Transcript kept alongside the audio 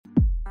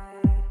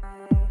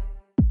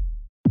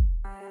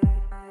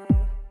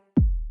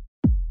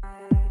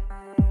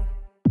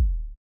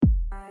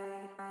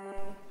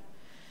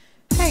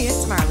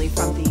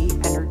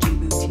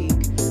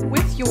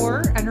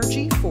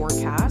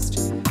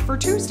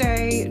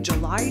Tuesday,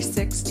 July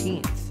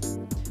 16th.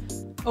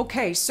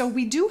 Okay, so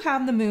we do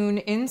have the moon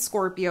in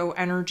Scorpio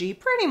energy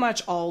pretty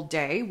much all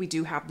day. We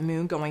do have the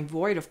moon going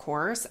void, of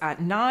course, at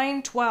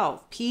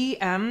 9:12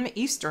 p.m.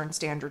 Eastern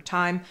Standard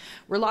Time.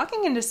 We're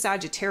locking into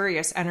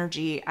Sagittarius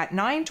energy at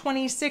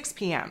 9:26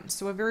 p.m.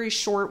 So a very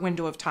short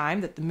window of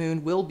time that the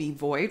moon will be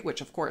void, which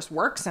of course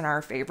works in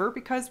our favor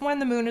because when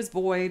the moon is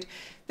void,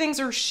 things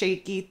are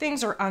shaky,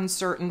 things are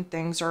uncertain,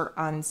 things are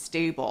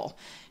unstable.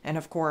 And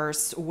of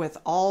course, with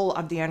all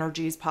of the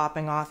energies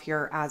popping off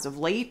here as of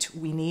late,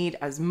 we need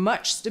as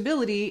much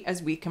stability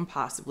as we can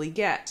possibly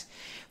get.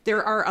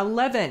 There are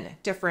 11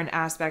 different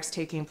aspects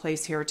taking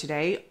place here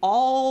today.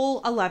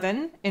 All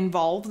 11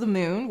 involve the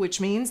moon, which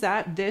means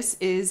that this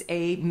is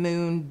a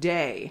moon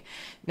day.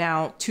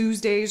 Now,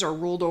 Tuesdays are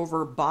ruled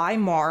over by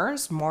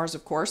Mars. Mars,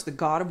 of course, the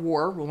god of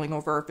war, ruling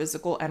over our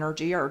physical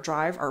energy, our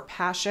drive, our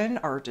passion,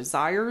 our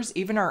desires,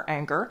 even our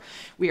anger.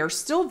 We are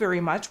still very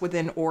much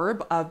within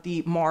orb of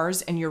the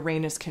Mars and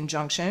Uranus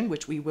conjunction,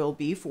 which we will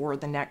be for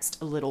the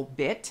next little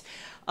bit.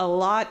 A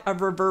lot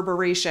of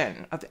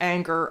reverberation, of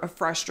anger, of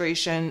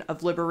frustration,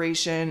 of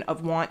liberation,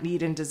 of want,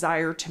 need, and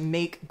desire to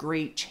make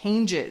great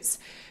changes.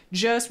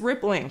 Just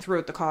rippling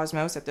throughout the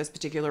cosmos at this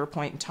particular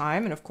point in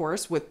time. And of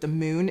course, with the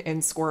moon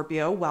in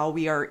Scorpio while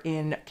we are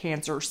in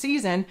Cancer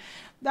season,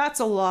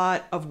 that's a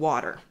lot of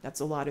water. That's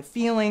a lot of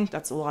feeling.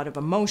 That's a lot of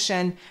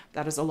emotion.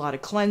 That is a lot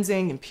of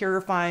cleansing and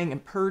purifying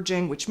and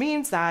purging, which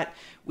means that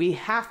we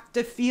have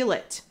to feel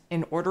it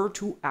in order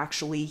to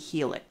actually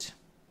heal it.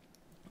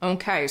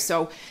 Okay,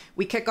 so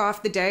we kick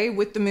off the day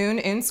with the moon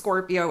in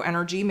Scorpio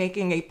energy,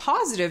 making a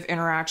positive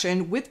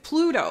interaction with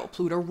Pluto.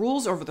 Pluto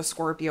rules over the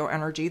Scorpio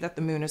energy that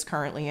the moon is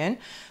currently in.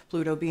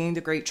 Pluto being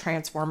the great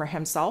transformer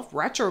himself,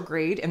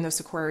 retrograde in this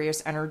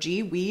Aquarius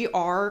energy. We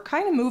are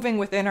kind of moving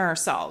within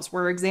ourselves.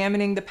 We're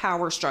examining the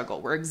power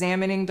struggle. We're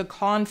examining the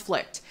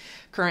conflict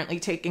currently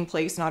taking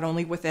place not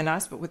only within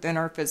us, but within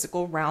our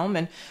physical realm.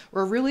 And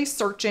we're really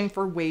searching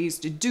for ways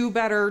to do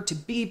better, to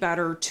be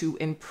better, to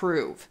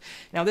improve.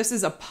 Now, this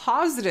is a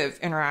positive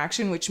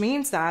interaction, which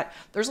means that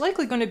there's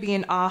likely going to be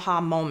an aha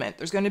moment.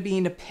 There's going to be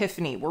an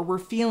epiphany where we're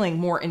feeling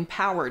more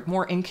empowered,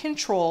 more in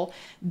control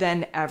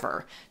than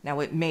ever. Now,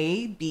 it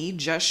may be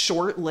just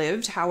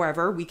short-lived.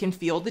 However, we can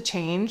feel the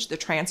change, the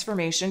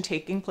transformation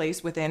taking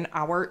place within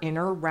our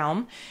inner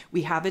realm.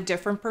 We have a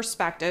different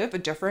perspective, a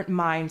different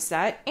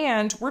mindset,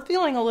 and we're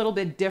feeling a little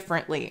bit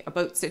differently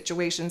about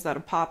situations that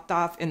have popped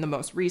off in the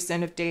most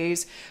recent of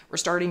days. We're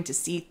starting to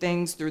see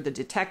things through the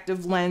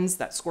detective lens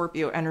that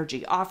Scorpio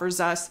energy offers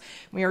us.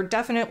 We are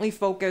definitely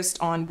focused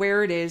on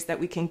where it is that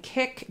we can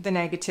kick the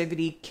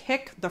negativity,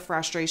 kick the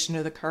frustration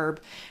to the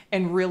curb,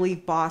 and really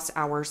boss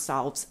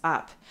ourselves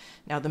up.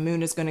 Now, the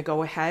moon is going to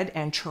go ahead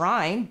and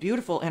trine,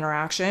 beautiful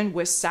interaction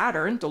with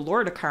Saturn, the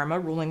Lord of Karma,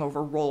 ruling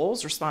over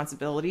roles,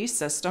 responsibilities,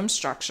 systems,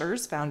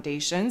 structures,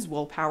 foundations,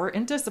 willpower,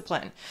 and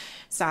discipline.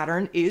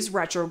 Saturn is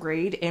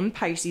retrograde in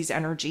Pisces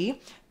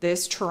energy.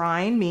 This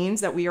trine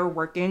means that we are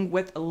working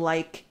with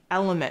like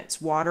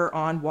elements, water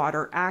on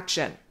water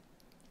action.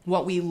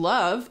 What we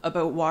love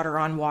about water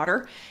on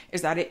water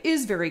is that it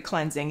is very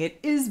cleansing. It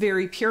is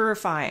very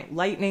purifying,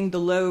 lightening the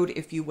load,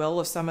 if you will,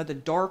 of some of the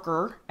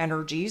darker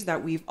energies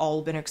that we've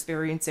all been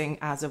experiencing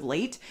as of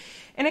late.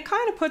 And it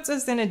kind of puts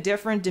us in a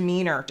different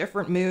demeanor,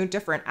 different mood,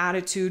 different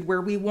attitude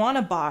where we want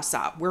to boss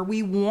up, where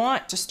we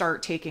want to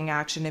start taking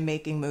action and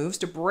making moves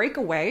to break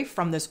away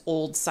from this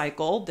old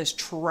cycle, this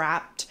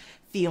trapped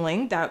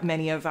feeling that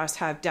many of us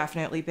have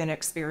definitely been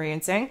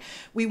experiencing.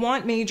 We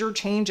want major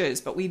changes,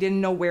 but we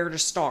didn't know where to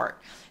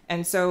start.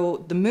 And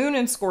so the moon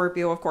in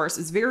Scorpio, of course,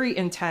 is very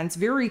intense,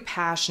 very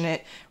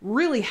passionate,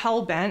 really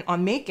hell-bent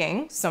on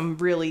making some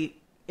really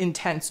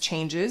intense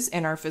changes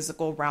in our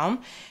physical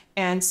realm.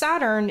 And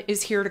Saturn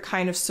is here to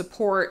kind of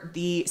support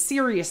the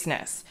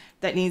seriousness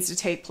that needs to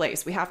take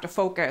place. We have to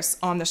focus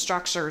on the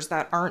structures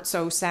that aren't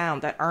so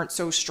sound, that aren't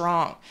so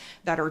strong,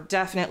 that are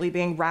definitely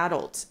being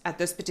rattled at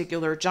this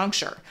particular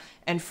juncture.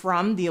 And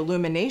from the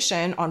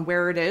illumination on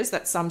where it is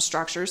that some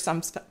structures,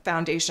 some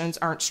foundations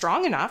aren't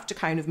strong enough to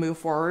kind of move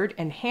forward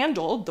and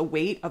handle the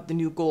weight of the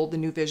new goal, the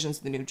new visions,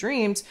 the new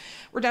dreams,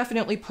 we're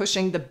definitely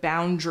pushing the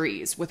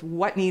boundaries with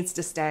what needs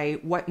to stay,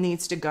 what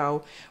needs to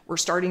go. We're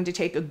starting to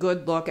take a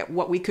good look at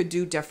what we could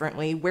do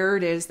differently, where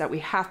it is that we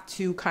have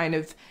to kind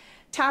of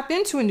tap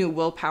into a new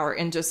willpower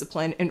and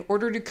discipline in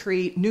order to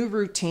create new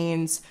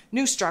routines,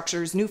 new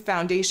structures, new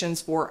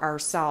foundations for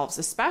ourselves,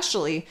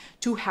 especially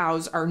to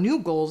house our new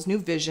goals, new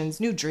visions,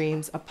 new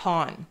dreams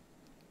upon.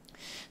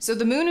 So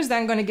the moon is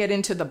then going to get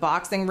into the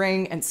boxing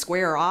ring and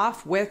square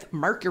off with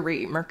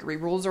Mercury. Mercury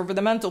rules over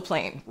the mental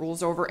plane,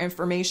 rules over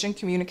information,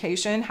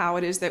 communication, how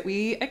it is that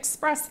we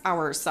express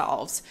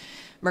ourselves.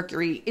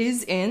 Mercury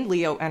is in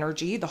Leo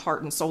energy, the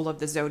heart and soul of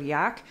the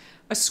zodiac.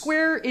 A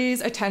square is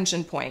a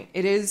tension point.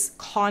 It is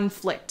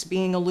conflict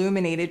being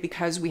illuminated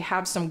because we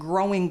have some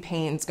growing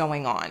pains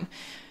going on.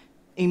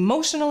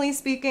 Emotionally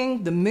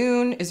speaking, the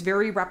moon is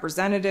very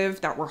representative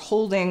that we're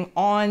holding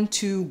on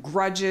to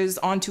grudges,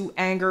 onto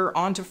anger,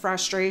 onto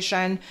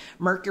frustration.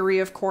 Mercury,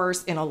 of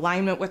course, in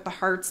alignment with the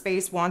heart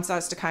space, wants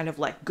us to kind of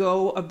let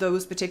go of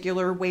those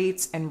particular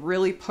weights and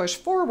really push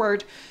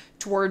forward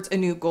towards a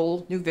new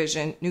goal, new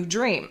vision, new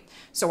dream.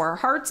 So our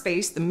heart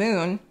space, the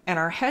moon, and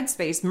our head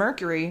space,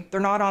 Mercury, they're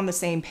not on the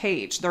same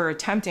page. They're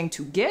attempting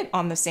to get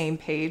on the same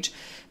page,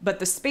 but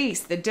the space,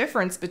 the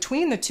difference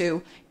between the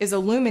two is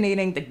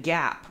illuminating the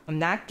gap.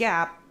 And that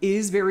gap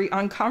is very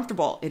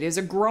uncomfortable. It is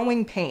a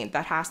growing pain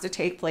that has to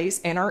take place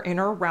in our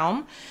inner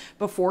realm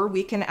before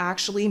we can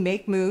actually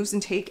make moves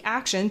and take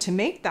action to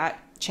make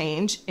that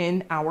change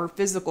in our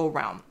physical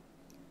realm.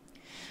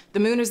 The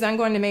moon is then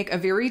going to make a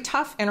very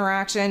tough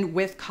interaction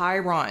with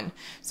Chiron.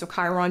 So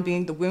Chiron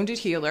being the wounded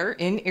healer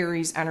in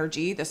Aries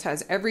energy, this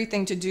has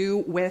everything to do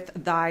with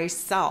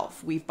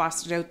thyself. We've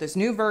busted out this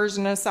new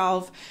version of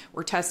self.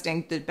 We're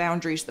testing the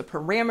boundaries, the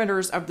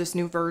parameters of this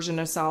new version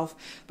of self.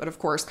 But of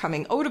course,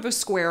 coming out of a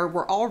square,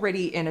 we're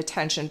already in a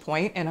tension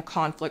point and a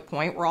conflict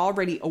point. We're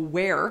already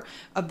aware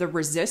of the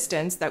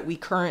resistance that we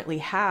currently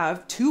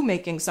have to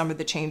making some of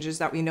the changes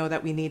that we know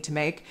that we need to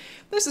make.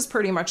 This is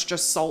pretty much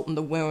just salt in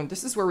the wound.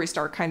 This is where we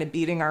start kind of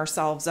beating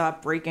ourselves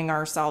up, breaking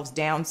ourselves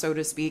down, so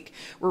to speak.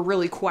 We're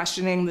really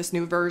questioning this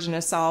new version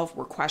of self.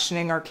 We're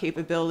questioning our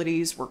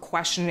capabilities. We're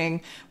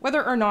questioning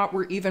whether or not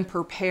we're even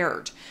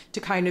prepared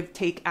to kind of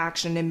take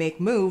action and make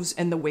moves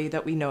in the way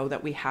that we know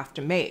that we have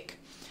to make.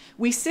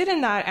 We sit in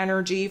that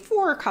energy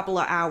for a couple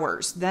of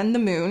hours. Then the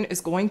moon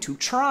is going to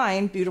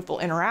trine, beautiful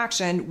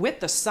interaction with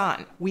the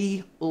sun.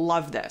 We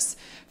love this.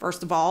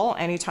 First of all,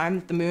 anytime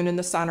that the moon and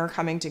the sun are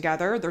coming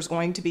together, there's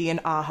going to be an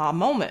aha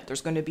moment.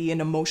 There's going to be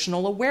an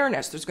emotional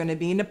awareness. There's going to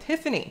be an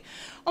epiphany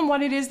on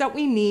what it is that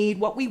we need,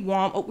 what we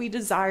want, what we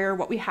desire,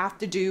 what we have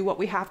to do, what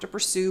we have to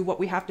pursue, what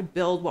we have to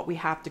build, what we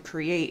have to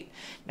create.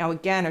 Now,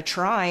 again, a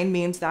trine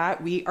means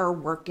that we are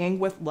working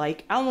with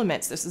like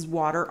elements. This is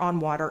water on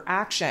water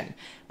action.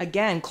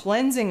 Again,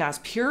 cleansing us,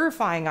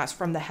 purifying us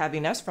from the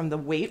heaviness, from the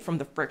weight, from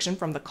the friction,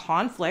 from the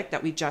conflict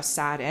that we just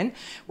sat in.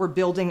 We're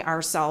building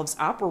ourselves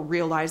up. We're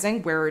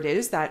realizing where it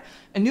is that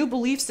a new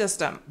belief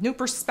system, new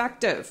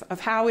perspective of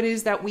how it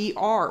is that we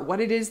are, what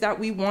it is that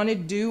we want to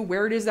do,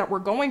 where it is that we're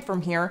going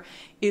from here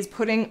is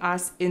putting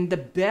us in the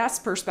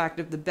best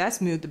perspective, the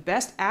best mood, the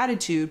best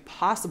attitude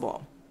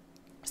possible.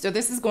 So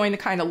this is going to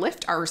kind of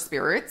lift our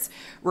spirits,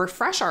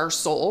 refresh our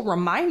soul,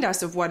 remind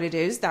us of what it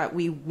is that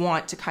we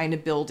want to kind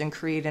of build and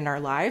create in our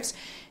lives,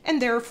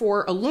 and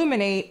therefore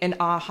illuminate an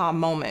aha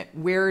moment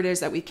where it is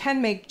that we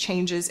can make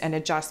changes and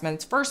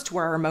adjustments, first to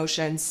our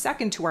emotions,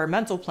 second to our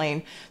mental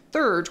plane,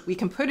 third, we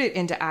can put it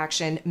into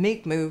action,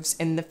 make moves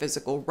in the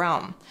physical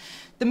realm.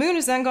 The moon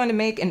is then going to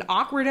make an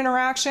awkward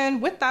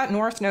interaction with that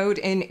north node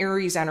in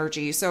Aries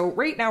energy. So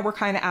right now we're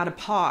kind of at a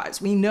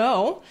pause. We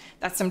know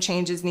that some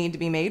changes need to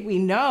be made. We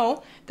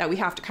know that we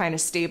have to kind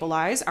of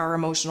stabilize our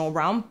emotional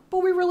realm, but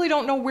we really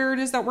don't know where it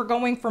is that we're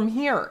going from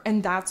here,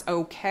 and that's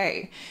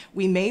okay.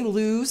 We may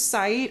lose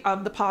sight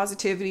of the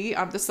positivity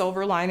of the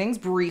silver linings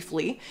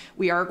briefly.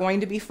 We are going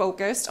to be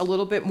focused a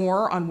little bit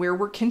more on where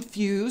we're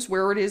confused,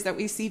 where it is that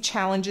we see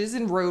challenges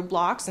and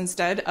roadblocks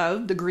instead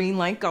of the green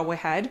light go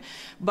ahead.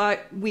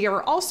 But we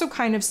are also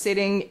kind of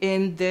sitting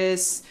in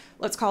this,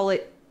 let's call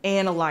it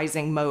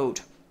analyzing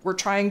mode. We're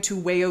trying to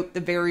weigh out the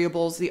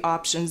variables, the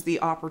options,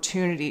 the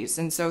opportunities.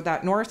 And so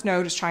that north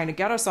node is trying to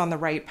get us on the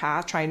right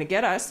path, trying to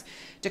get us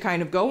to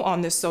kind of go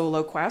on this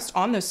solo quest,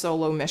 on this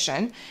solo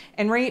mission.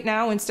 And right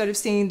now, instead of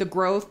seeing the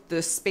growth,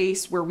 the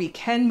space where we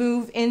can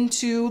move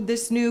into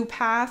this new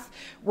path,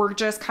 we're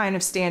just kind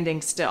of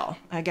standing still.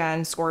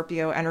 Again,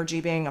 Scorpio energy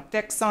being a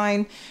fixed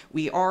sign,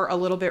 we are a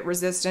little bit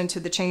resistant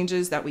to the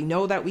changes that we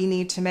know that we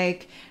need to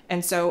make.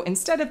 And so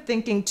instead of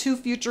thinking too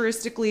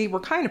futuristically, we're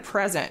kind of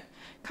present,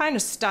 kind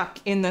of stuck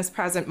in this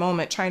present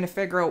moment, trying to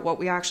figure out what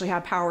we actually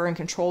have power and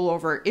control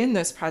over in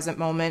this present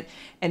moment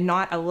and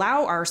not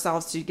allow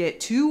ourselves to get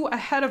too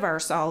ahead of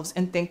ourselves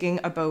in thinking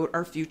about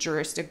our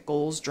futuristic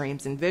goals,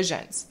 dreams, and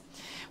visions.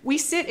 We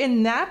sit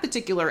in that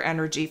particular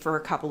energy for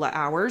a couple of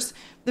hours.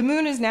 The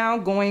moon is now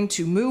going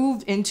to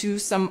move into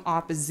some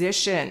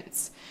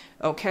oppositions.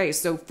 Okay,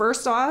 so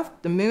first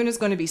off, the moon is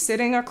going to be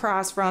sitting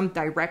across from,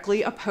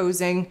 directly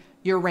opposing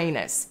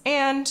Uranus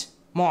and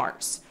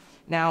Mars.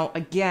 Now,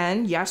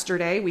 again,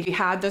 yesterday we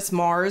had this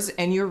Mars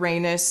and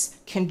Uranus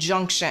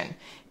conjunction.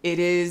 It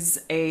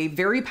is a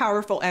very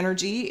powerful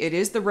energy. It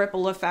is the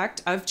ripple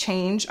effect of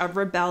change, of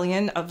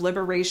rebellion, of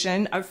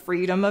liberation, of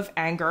freedom, of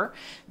anger.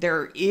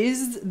 There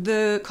is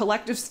the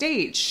collective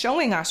stage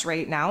showing us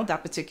right now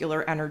that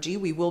particular energy.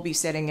 We will be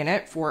sitting in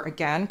it for,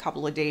 again, a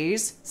couple of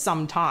days,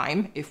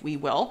 sometime, if we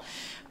will.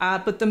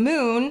 But the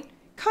moon,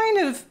 kind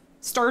of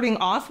starting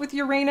off with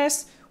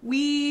Uranus,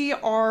 we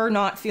are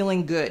not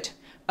feeling good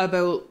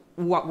about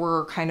what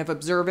we're kind of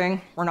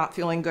observing. We're not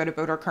feeling good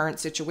about our current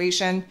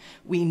situation.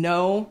 We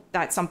know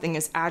that something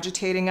is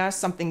agitating us,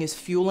 something is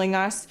fueling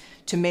us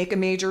to make a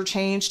major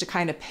change, to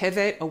kind of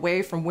pivot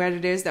away from what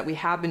it is that we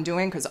have been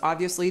doing, because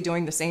obviously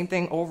doing the same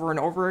thing over and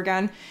over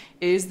again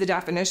is the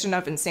definition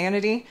of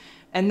insanity.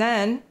 And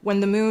then when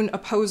the moon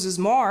opposes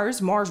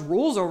Mars, Mars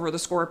rules over the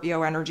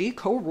Scorpio energy,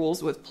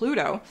 co-rules with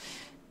Pluto.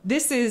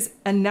 This is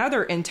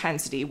another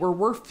intensity where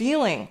we're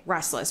feeling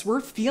restless. We're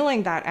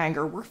feeling that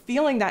anger. We're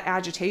feeling that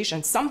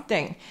agitation.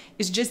 Something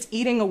is just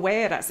eating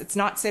away at us. It's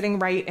not sitting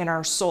right in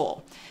our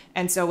soul.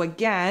 And so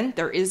again,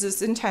 there is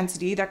this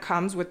intensity that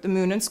comes with the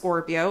moon in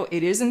Scorpio.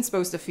 It isn't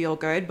supposed to feel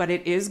good, but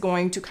it is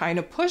going to kind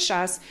of push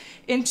us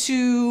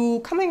into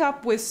coming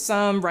up with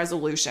some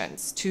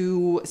resolutions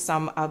to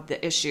some of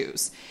the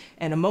issues.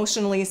 And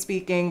emotionally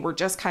speaking, we're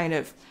just kind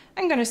of,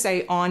 I'm going to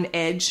say, on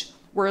edge.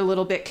 We're a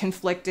little bit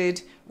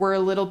conflicted. We're a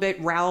little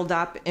bit riled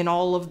up in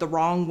all of the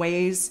wrong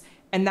ways.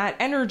 And that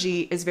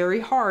energy is very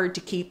hard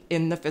to keep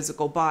in the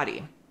physical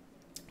body.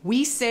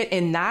 We sit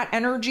in that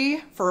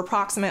energy for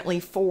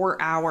approximately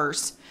 4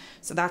 hours.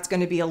 So that's going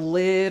to be a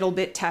little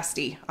bit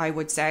testy, I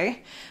would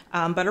say.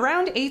 But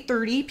around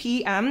 8:30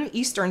 p.m.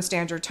 Eastern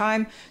Standard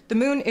Time, the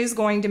moon is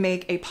going to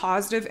make a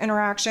positive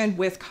interaction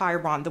with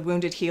Chiron, the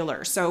wounded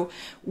healer. So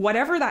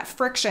whatever that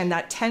friction,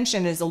 that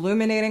tension is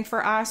illuminating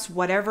for us,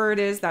 whatever it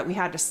is that we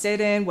had to sit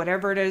in,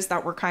 whatever it is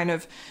that we're kind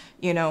of,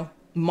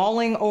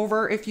 mulling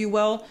over, if you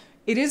will,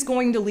 it is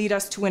going to lead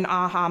us to an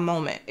aha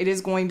moment. It is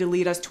going to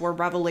lead us to a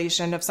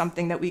revelation of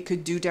something that we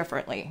could do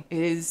differently. It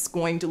is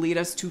going to lead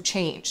us to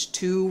change,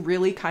 to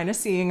really kind of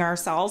seeing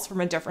ourselves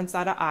from a different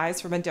set of eyes,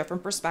 from a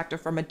different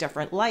perspective, from a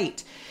different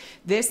light.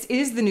 This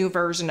is the new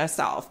version of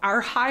self,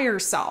 our higher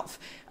self.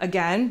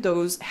 Again,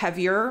 those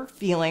heavier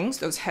feelings,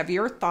 those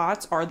heavier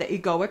thoughts are the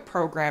egoic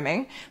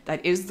programming.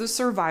 That is the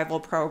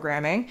survival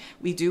programming.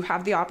 We do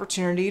have the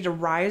opportunity to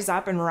rise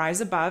up and rise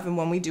above. And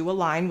when we do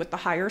align with the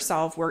higher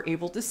self, we're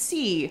able to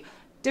see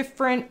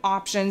different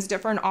options,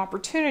 different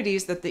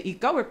opportunities that the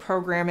egoic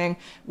programming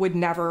would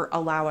never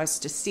allow us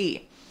to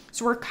see.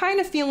 So we're kind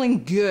of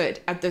feeling good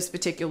at this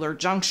particular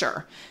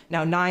juncture.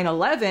 Now,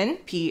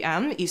 9:11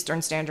 p.m.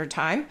 Eastern Standard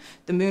Time,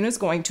 the moon is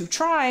going to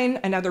trine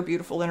another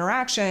beautiful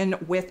interaction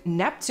with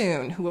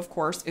Neptune, who of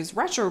course is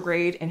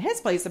retrograde in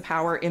his place of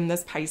power in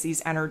this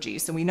Pisces energy.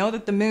 So we know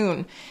that the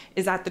moon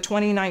is at the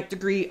 29th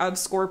degree of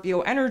Scorpio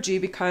energy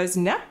because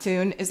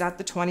Neptune is at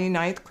the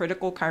 29th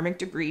critical karmic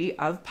degree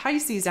of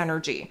Pisces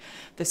energy.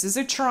 This is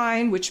a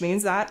trine, which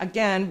means that,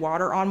 again,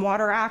 water on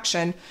water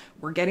action.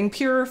 We're getting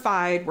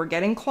purified, we're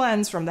getting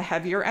cleansed from the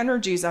heavier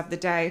energies of the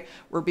day.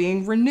 We're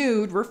being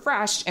renewed,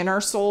 refreshed in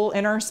our soul,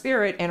 in our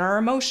spirit, in our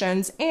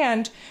emotions,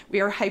 and we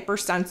are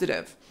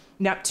hypersensitive.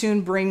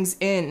 Neptune brings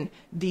in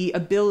the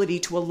ability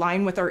to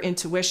align with our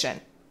intuition,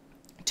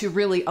 to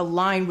really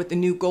align with the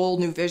new goal,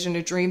 new vision,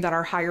 a dream that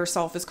our higher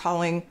self is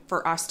calling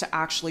for us to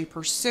actually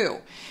pursue.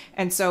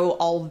 And so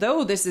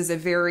although this is a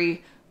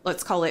very,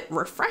 let's call it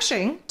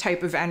refreshing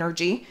type of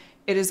energy,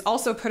 it is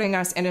also putting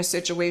us in a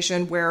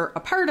situation where a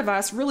part of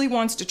us really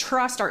wants to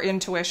trust our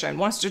intuition,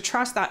 wants to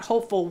trust that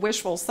hopeful,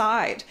 wishful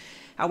side.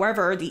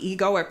 However, the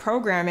egoic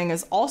programming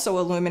is also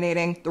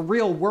illuminating the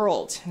real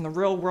world. And the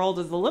real world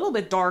is a little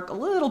bit dark, a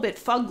little bit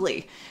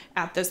fugly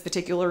at this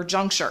particular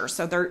juncture.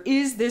 So there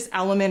is this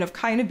element of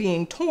kind of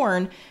being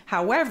torn.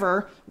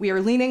 However, we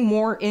are leaning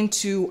more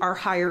into our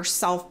higher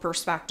self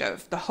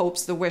perspective, the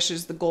hopes, the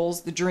wishes, the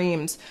goals, the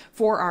dreams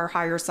for our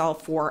higher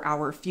self, for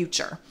our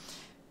future.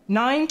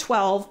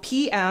 9:12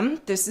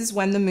 p.m., this is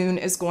when the moon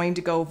is going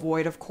to go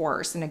void, of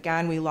course. And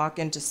again, we lock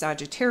into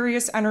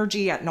Sagittarius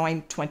energy at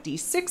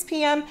 9:26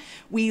 p.m.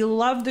 We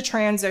love the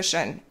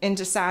transition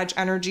into Sag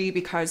energy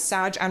because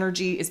Sag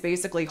energy is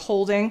basically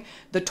holding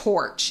the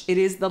torch. It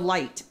is the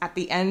light at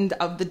the end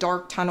of the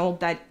dark tunnel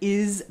that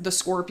is the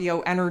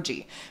Scorpio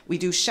energy. We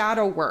do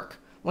shadow work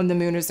when the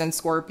moon is in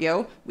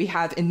Scorpio. We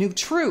have a new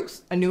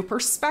truth, a new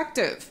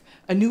perspective,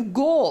 a new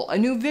goal, a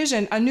new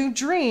vision, a new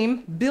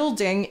dream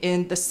building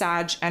in the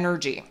Sag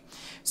energy.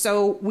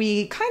 So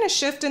we kind of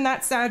shift in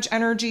that Sag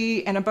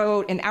energy, and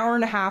about an hour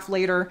and a half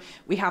later,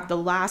 we have the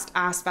last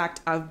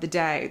aspect of the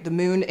day. The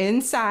moon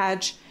in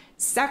Sag,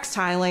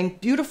 sextiling,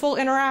 beautiful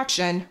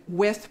interaction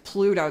with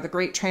Pluto, the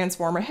great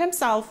transformer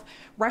himself,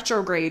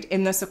 retrograde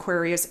in this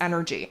Aquarius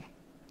energy.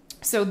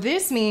 So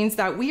this means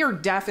that we are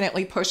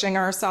definitely pushing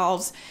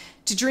ourselves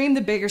to dream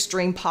the biggest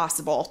dream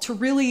possible, to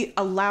really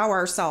allow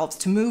ourselves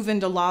to move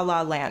into la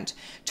la land,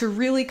 to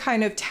really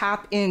kind of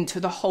tap into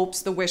the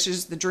hopes, the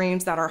wishes, the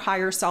dreams that our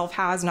higher self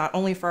has, not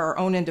only for our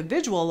own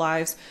individual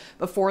lives,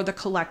 but for the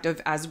collective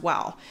as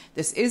well.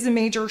 This is a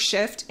major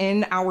shift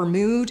in our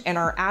mood, in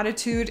our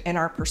attitude, in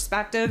our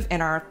perspective,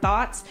 in our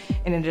thoughts,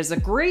 and it is a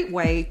great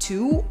way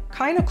to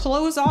kind of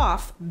close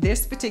off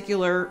this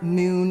particular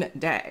moon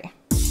day.